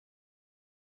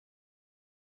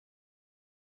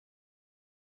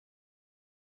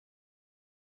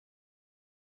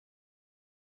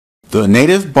The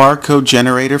native barcode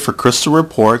generator for crystal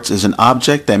reports is an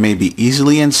object that may be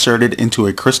easily inserted into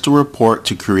a crystal report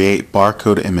to create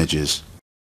barcode images.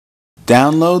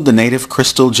 Download the native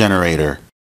crystal generator.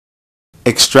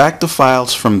 Extract the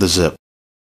files from the zip.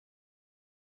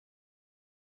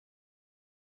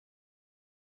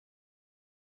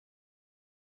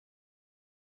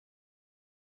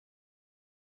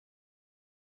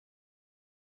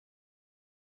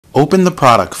 Open the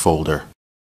product folder.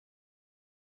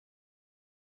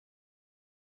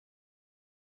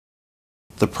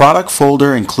 The product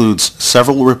folder includes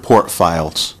several report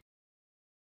files.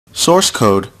 Source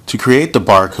code to create the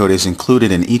barcode is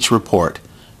included in each report.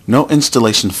 No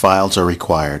installation files are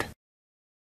required.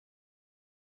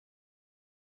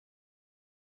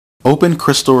 Open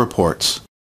Crystal Reports.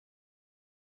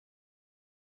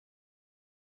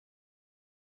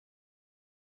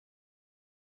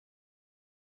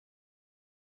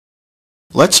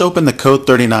 Let's open the Code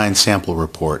 39 sample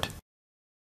report.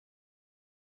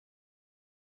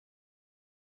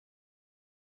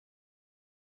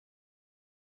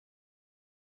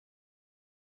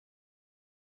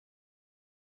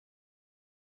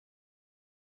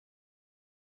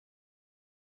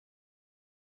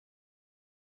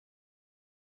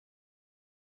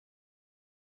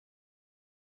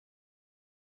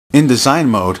 In design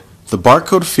mode, the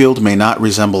barcode field may not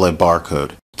resemble a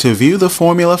barcode. To view the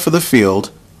formula for the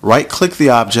field, right-click the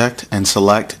object and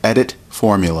select Edit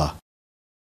Formula.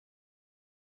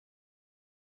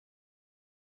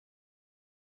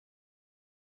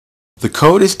 The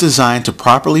code is designed to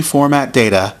properly format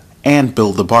data and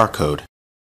build the barcode.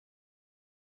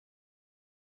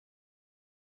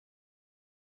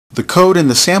 The code in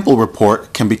the sample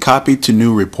report can be copied to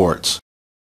new reports.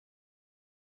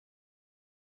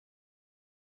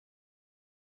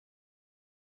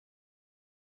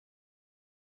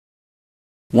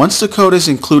 Once the code is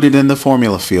included in the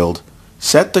formula field,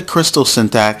 set the crystal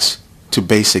syntax to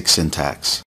basic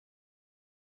syntax.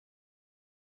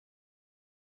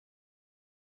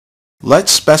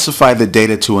 Let's specify the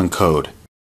data to encode.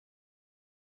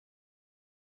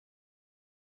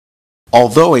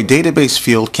 Although a database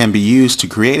field can be used to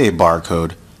create a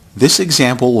barcode, this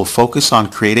example will focus on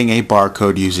creating a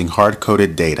barcode using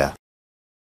hard-coded data.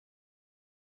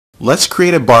 Let's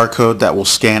create a barcode that will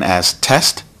scan as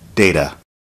test data.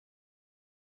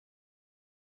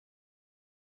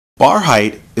 Bar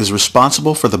height is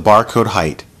responsible for the barcode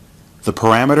height. The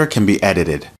parameter can be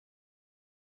edited.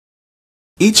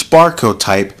 Each barcode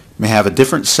type may have a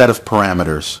different set of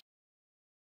parameters.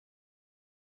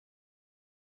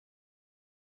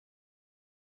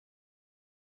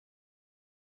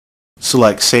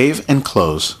 Select Save and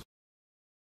Close.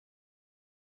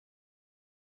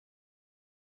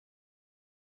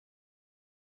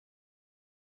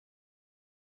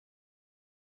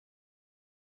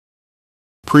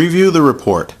 Preview the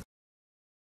report.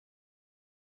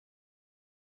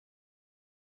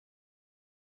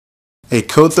 A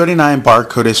Code 39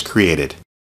 barcode is created.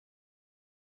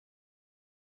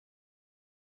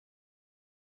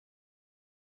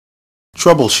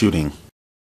 Troubleshooting.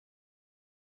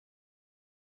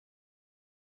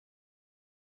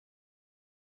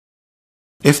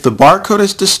 If the barcode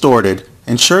is distorted,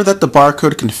 ensure that the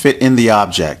barcode can fit in the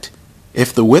object.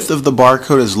 If the width of the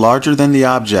barcode is larger than the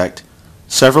object,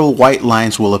 several white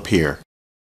lines will appear.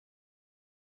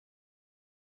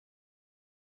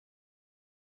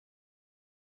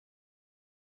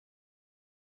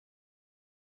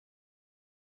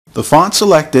 The font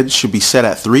selected should be set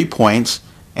at 3 points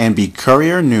and be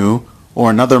Courier New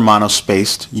or another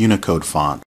monospaced Unicode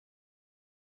font.